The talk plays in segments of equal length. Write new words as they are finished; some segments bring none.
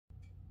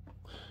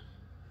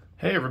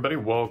Hey everybody,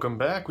 welcome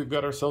back. We've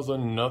got ourselves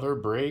another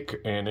break,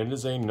 and it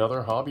is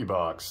another hobby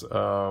box.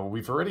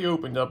 We've already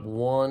opened up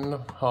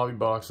one hobby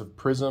box of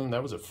Prizm.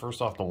 That was a first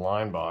off the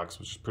line box,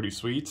 which is pretty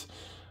sweet.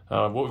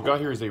 What we've got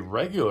here is a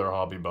regular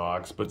hobby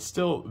box, but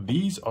still,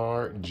 these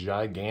are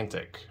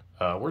gigantic.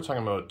 We're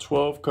talking about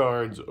 12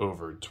 cards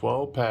over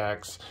 12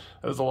 packs.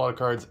 That is a lot of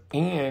cards,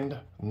 and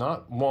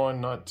not one,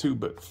 not two,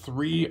 but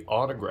 3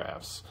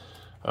 autographs.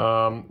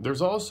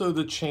 There's also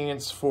the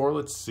chance for,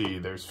 let's see,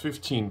 there's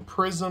 15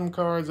 Prizm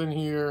cards in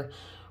here,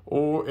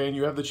 and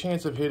you have the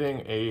chance of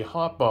hitting a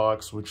hot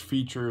box which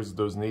features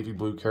those navy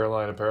blue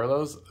Carolina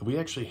parallels. We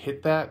actually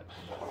hit that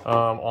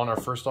on our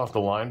first off the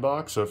line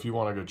box, so if you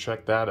want to go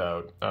check that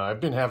out.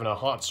 I've been having a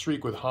hot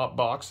streak with hot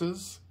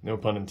boxes, no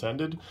pun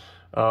intended.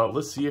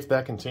 Let's see if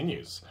that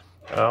continues.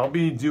 I'll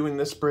be doing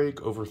this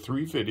break over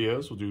 3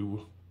 videos. We'll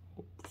do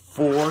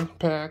 4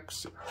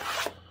 packs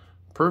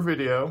per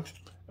video.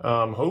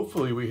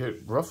 Hopefully we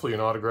hit roughly an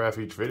autograph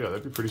each video.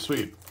 That'd be pretty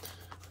sweet.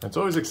 It's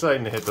always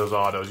exciting to hit those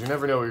autos. You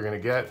never know what you're going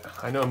to get.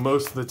 I know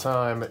most of the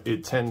time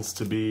it tends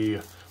to be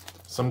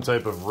some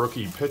type of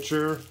rookie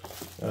pitcher,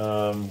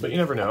 but you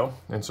never know.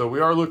 And so we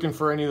are looking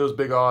for any of those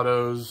big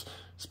autos,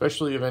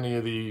 especially of any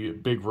of the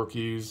big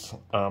rookies.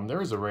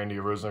 There is a Randy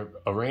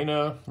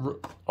Arena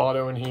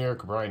auto in here,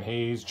 Brian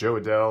Hayes, Joe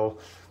Adele,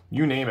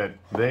 you name it,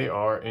 they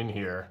are in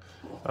here.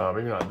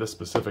 Maybe not this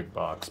specific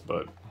box,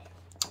 but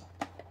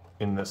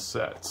in this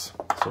set. So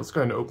let's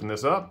go ahead and open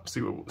this up, see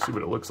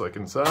what it looks like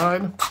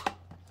inside.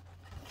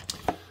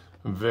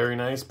 Very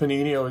nice.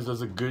 Panini always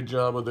does a good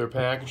job with their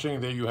packaging.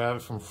 There you have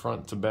it from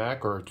front to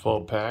back, or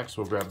 12 packs.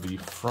 We'll grab the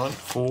front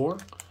 4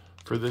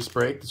 for this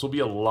break. This will be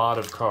a lot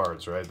of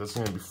cards, right? That's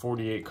going to be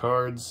 48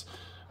 cards.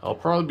 I'll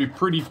probably be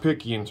pretty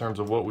picky in terms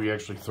of what we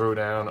actually throw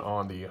down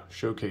on the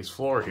showcase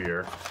floor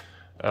here.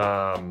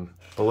 But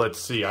let's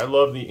see. I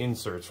love the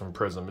inserts from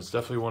Prizm. It's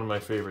definitely one of my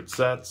favorite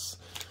sets.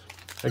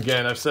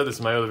 Again, I've said this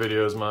in my other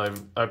videos,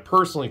 I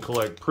personally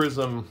collect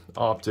Prizm,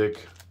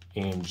 Optic,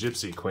 and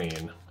Gypsy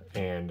Queen,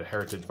 and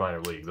Heritage Minor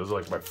League. Those are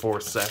like my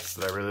 4 sets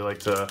that I really like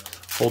to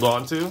hold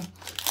on to.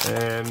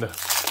 And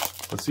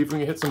let's see if we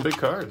can hit some big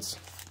cards.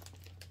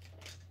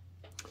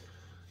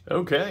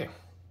 Okay.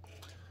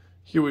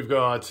 Here we've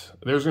got,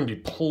 there's going to be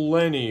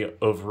plenty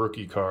of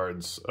rookie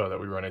cards that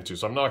we run into,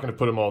 so I'm not going to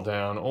put them all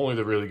down, only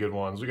the really good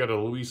ones. We got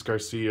a Luis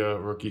Garcia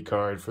rookie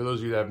card. For those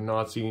of you that have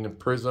not seen a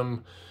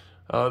Prizm,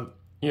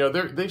 you know,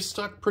 they've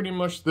stuck pretty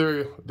much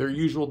their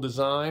usual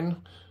design.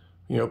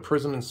 You know,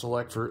 Prizm and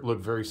Select look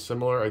very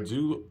similar. I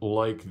do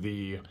like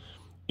the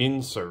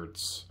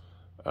inserts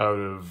out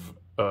of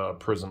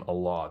Prizm a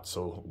lot,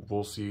 so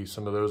we'll see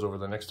some of those over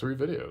the next 3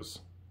 videos.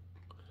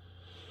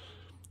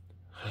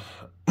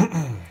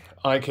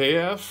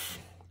 IKF,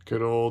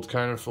 good old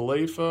Kiner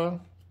Falefa.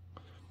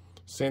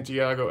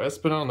 Santiago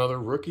Espinal, another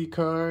rookie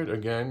card.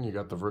 Again, you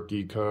got the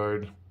rookie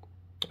card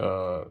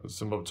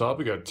symbol up top.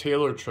 We got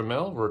Taylor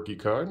Trammell rookie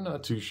card,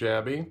 not too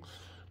shabby.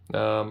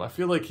 I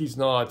feel like he's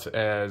not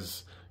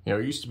as, you know,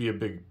 he used to be a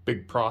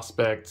big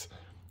prospect.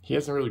 He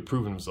hasn't really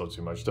proven himself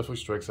too much. Definitely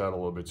strikes out a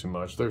little bit too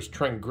much. There's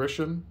Trent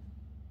Grisham.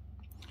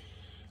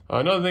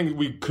 Another thing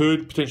we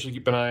could potentially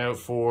keep an eye out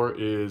for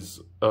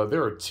is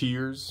there are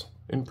tiers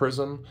in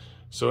Prizm.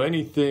 So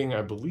anything,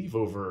 I believe,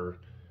 over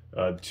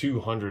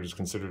 200 is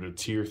considered a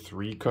tier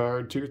 3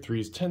 card. Tier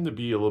 3s tend to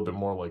be a little bit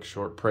more like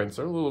short prints.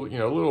 They're a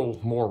little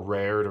more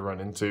rare to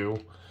run into.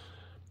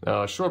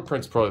 Short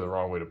print's probably the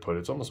wrong way to put it.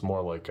 It's almost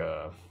more like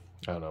a,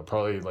 I don't know,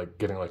 probably like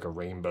getting like a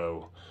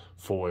rainbow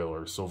foil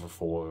or silver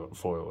foil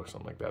or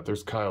something like that.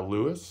 There's Kyle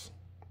Lewis,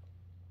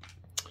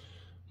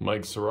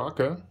 Mike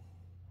Soroka.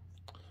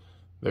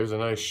 There's a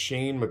nice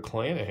Shane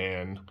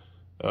McClanahan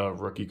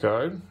rookie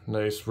card.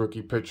 Nice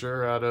rookie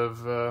pitcher out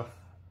of the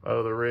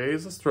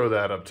Rays. Let's throw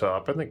that up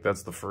top. I think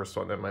that's the first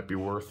one that might be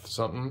worth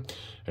something.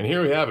 And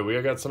here we have it.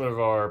 We got some of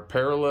our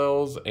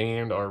parallels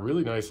and our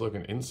really nice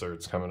looking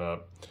inserts coming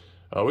up.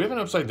 We have an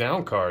upside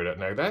down card.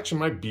 Now that actually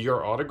might be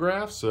our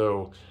autograph,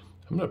 so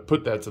I'm going to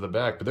put that to the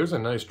back. But there's a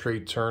nice Trey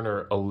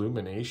Turner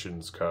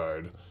Illuminations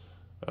card.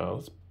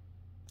 Let's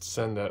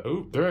send that.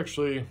 Oh, they're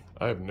actually,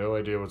 I have no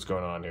idea what's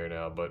going on here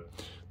now, but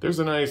there's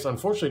a nice,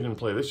 unfortunately didn't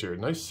play this year,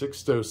 nice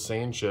Sixto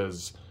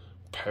Sanchez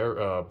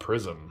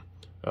Prizm.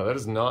 That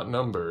is not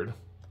numbered,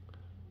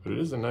 but it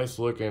is a nice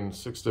looking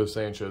Sixto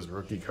Sanchez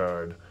rookie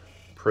card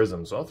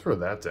Prizm, so I'll throw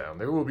that down.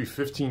 There will be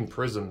 15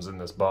 Prizms in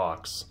this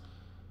box.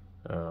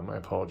 My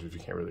apologies if you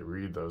can't really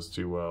read those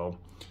too well.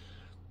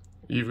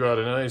 You've got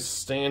a nice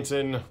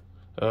Stanton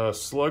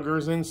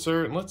Sluggers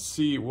insert, and let's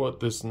see what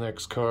this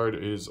next card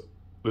is,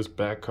 this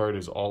back card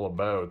is all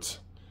about.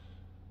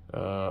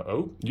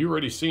 Oh, you've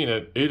already seen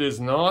it. It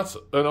is not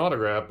an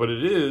autograph, but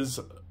it is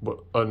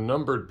a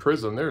numbered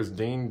Prizm. There's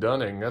Dane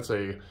Dunning. That's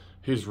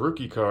his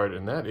rookie card,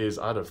 and that is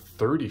out of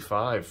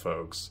 35,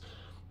 folks.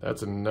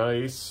 That's a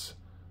nice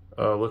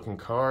looking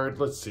card.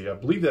 Let's see. I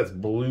believe that's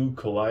Blue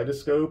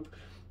Kaleidoscope.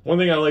 One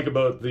thing I like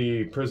about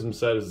the Prizm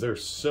set is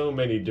there's so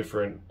many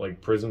different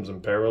like Prizms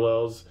and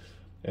parallels.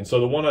 And so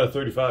the 1 out of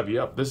 35,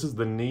 yep, this is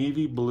the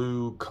Navy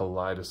Blue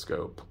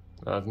Kaleidoscope.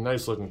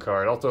 Nice looking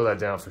card. I'll throw that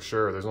down for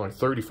sure. There's only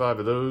 35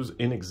 of those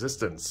in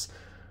existence.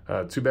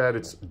 Too bad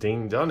it's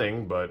Dane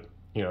Dunning, but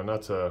you know,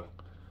 not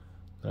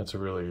to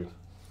really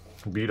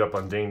beat up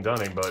on Dane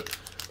Dunning, but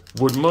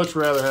would much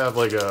rather have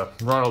like a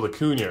Ronald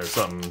Acuna or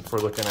something if we're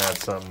looking at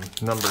some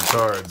numbered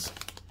cards.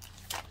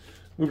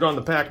 Moved on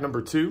to pack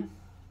number 2.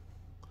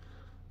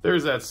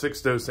 There's that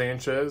Sixto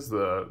Sanchez,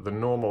 the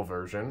normal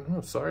version.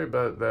 Oh, sorry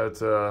about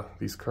that.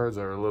 These cards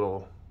are a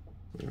little.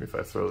 Maybe if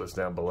I throw this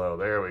down below,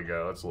 there we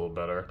go. That's a little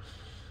better.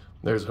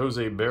 There's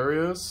Jose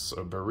Barrios,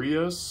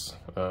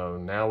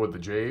 now with the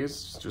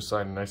Jays. Just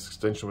signed a nice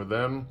extension with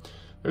them.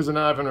 There's an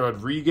Ivan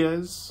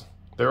Rodriguez.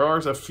 There are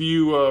a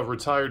few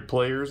retired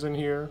players in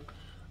here.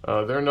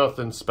 They're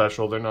nothing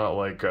special. They're not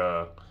like,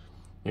 you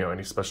know,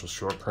 any special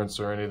short prints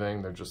or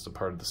anything. They're just a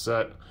part of the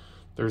set.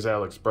 There's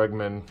Alex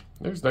Bregman.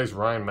 There's nice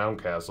Ryan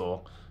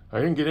Mountcastle. I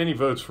didn't get any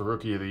votes for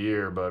Rookie of the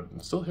Year, but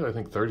still hit, I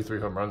think, 33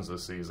 home runs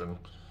this season.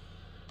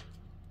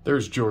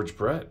 There's George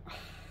Brett.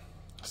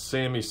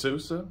 Sammy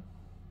Sosa.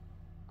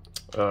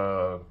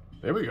 There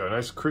we go.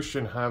 Nice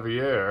Christian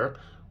Javier.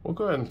 We'll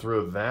go ahead and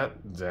throw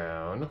that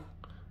down.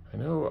 I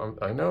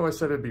know I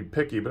said it'd be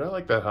picky, but I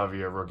like that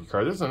Javier rookie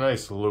card. This is a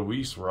nice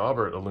Luis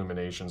Robert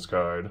Illuminations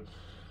card.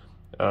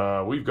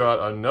 We've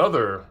got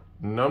another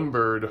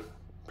numbered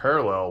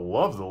parallel.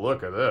 Love the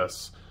look of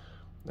this.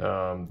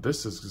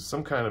 This is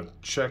some kind of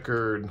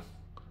checkered,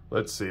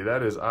 let's see,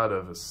 that is out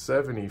of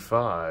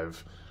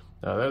 75.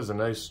 That is a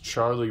nice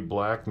Charlie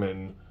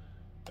Blackmon.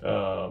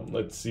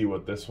 Let's see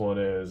what this one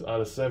is.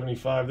 Out of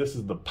 75, this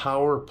is the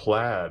Power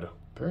Plaid.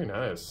 Very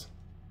nice.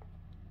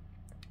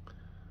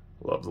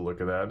 Love the look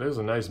of that. There's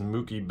a nice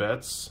Mookie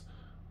Betts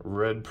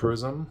red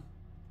prism.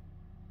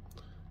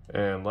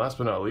 And last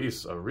but not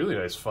least, a really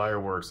nice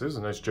Fireworks. There's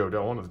a nice Joe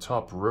Dell, one of the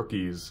top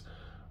rookies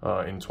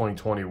in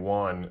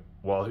 2021.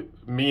 Well,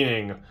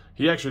 meaning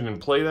he actually didn't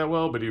play that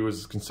well, but he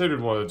was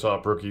considered one of the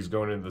top rookies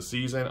going into the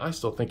season. I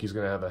still think he's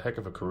going to have a heck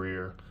of a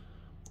career.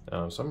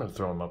 So I'm going to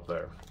throw him up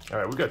there. All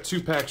right, we've got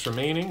 2 packs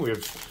remaining. We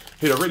have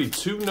hit already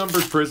 2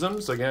 numbered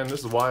prisms. Again,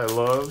 this is why I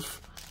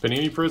love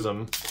Panini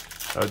Prizm.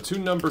 2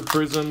 numbered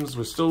prisms.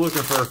 We're still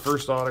looking for our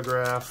first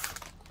autograph.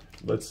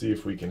 Let's see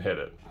if we can hit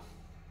it.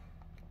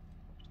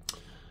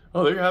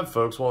 Oh, there you have it,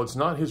 folks. Well, it's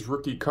not his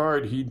rookie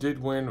card. He did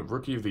win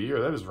Rookie of the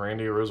Year. That is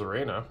Randy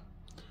Arozarena.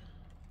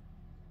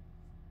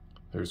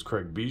 There's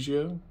Craig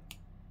Biggio.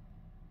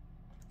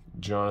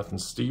 Jonathan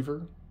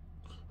Stever.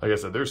 Like I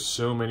said, there's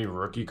so many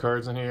rookie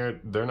cards in here.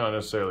 They're not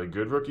necessarily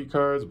good rookie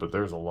cards, but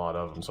there's a lot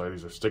of them. So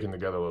these are sticking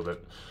together a little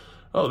bit.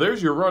 Oh,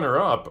 there's your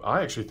runner-up.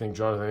 I actually think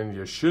Jonathan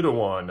India should have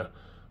won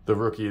the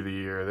Rookie of the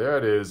Year.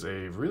 That is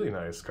a really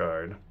nice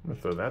card. I'm going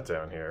to throw that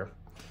down here.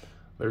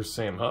 There's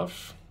Sam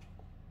Huff.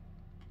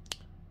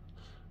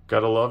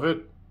 Gotta love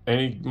it.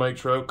 Any Mike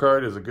Trout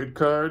card is a good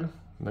card.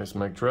 Nice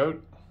Mike Trout.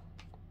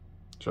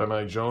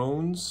 Jahmai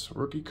Jones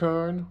rookie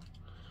card.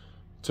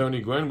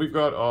 Tony Gwynn. We've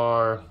got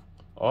our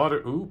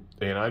Ooh,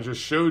 and I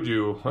just showed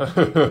you.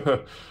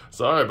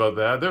 Sorry about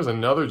that. There's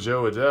another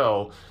Joe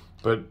Adell.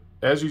 But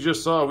as you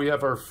just saw, we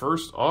have our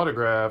first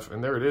autograph,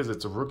 and there it is.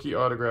 It's a rookie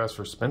autograph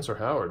for Spencer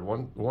Howard,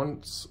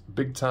 one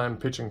big-time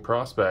pitching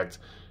prospect.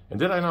 And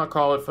did I not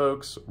call it,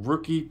 folks?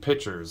 Rookie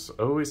pitchers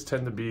always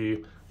tend to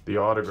be the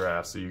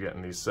autographs that you get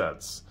in these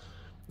sets.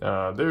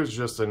 There's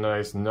just a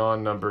nice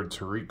non-numbered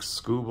Tariq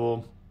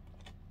Skubal.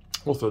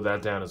 We'll throw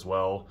that down as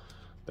well.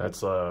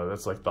 That's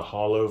like the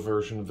hollow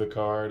version of the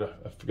card.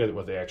 I forget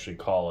what they actually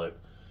call it.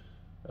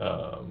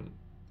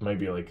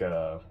 Maybe like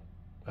I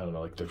don't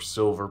know, like their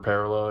silver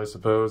parallel, I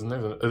suppose. And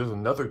there's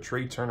another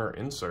Trey Turner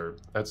insert.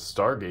 That's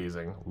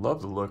Stargazing.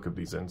 Love the look of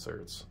these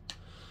inserts.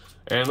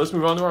 And let's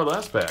move on to our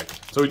last pack.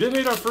 So we did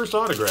hit our first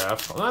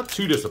autograph. I'm not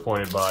too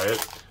disappointed by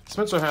it.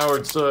 Spencer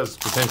Howard still has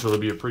potential to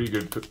be a pretty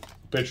good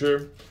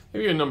pitcher.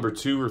 Maybe a number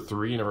 2 or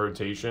 3 in a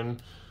rotation.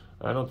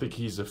 I don't think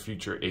he's a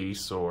future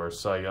ace or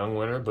Cy Young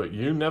winner, but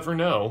you never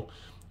know.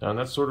 And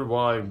that's sort of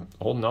why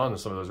holding on to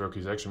some of those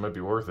rookies actually might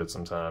be worth it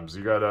sometimes.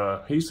 You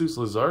got Jesus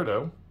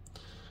Luzardo,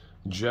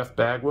 Jeff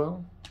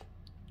Bagwell,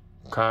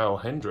 Kyle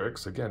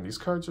Hendricks. Again, these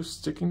cards are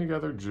sticking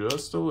together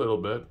just a little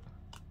bit.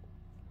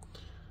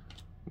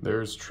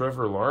 There's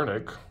Trevor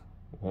Larnach,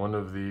 one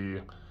of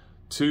the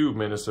 2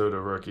 Minnesota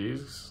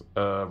rookies.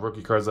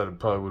 Rookie cards that I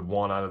probably would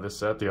want out of this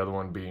set, the other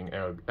one being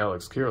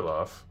Alex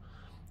Kirilloff.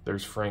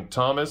 There's Frank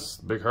Thomas,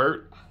 Big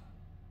Hurt.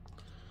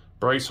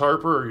 Bryce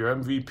Harper, your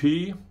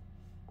MVP.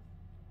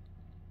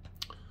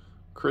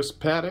 Chris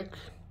Paddock.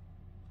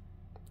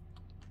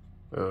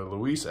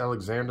 Luis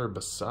Alexander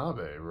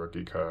Basabe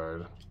rookie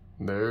card.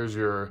 There's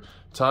your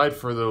tied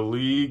for the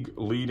league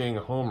leading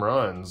home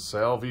runs,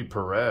 Salvi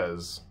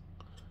Perez.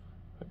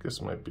 I guess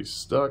it might be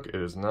stuck. It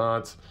is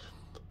not.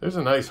 There's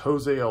a nice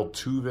Jose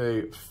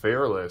Altuve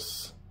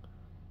Fairless.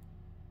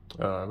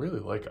 I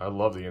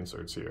love the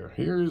inserts here.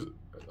 Here's,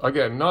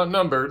 again, not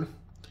numbered.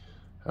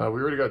 We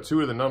already got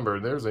 2 of the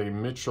numbered. There's a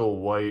Mitchell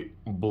White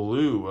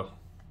blue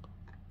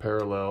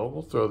parallel.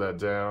 We'll throw that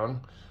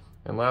down.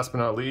 And last but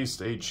not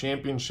least, a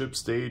championship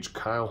stage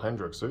Kyle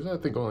Hendricks. There's, I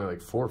think, only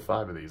like 4 or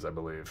 5 of these, I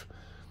believe.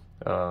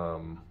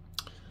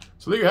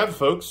 So there you have it,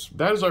 folks.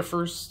 That is our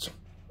first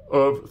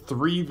of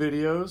 3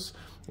 videos.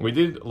 We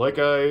did, like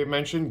I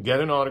mentioned, get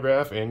an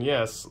autograph, and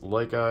yes,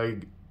 like I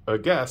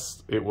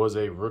guessed, it was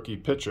a rookie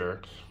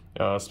pitcher.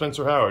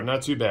 Spencer Howard,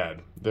 not too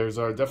bad. There's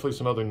definitely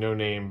some other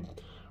no-name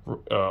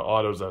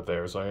autos out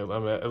there, so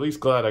I'm at least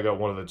glad I got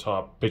one of the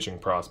top pitching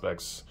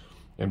prospects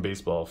in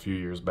baseball a few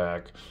years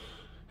back.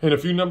 And a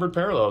few numbered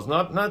parallels.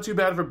 Not too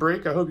bad of a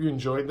break. I hope you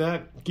enjoyed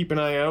that. Keep an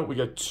eye out. We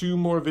got 2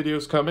 more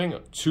videos coming,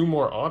 2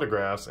 more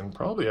autographs, and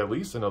probably at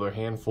least another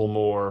handful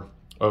more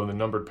of the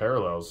numbered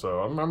parallels.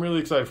 So I'm really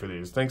excited for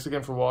these. Thanks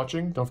again for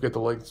watching. Don't forget to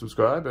like and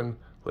subscribe, and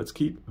let's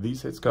keep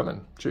these hits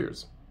coming.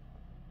 Cheers.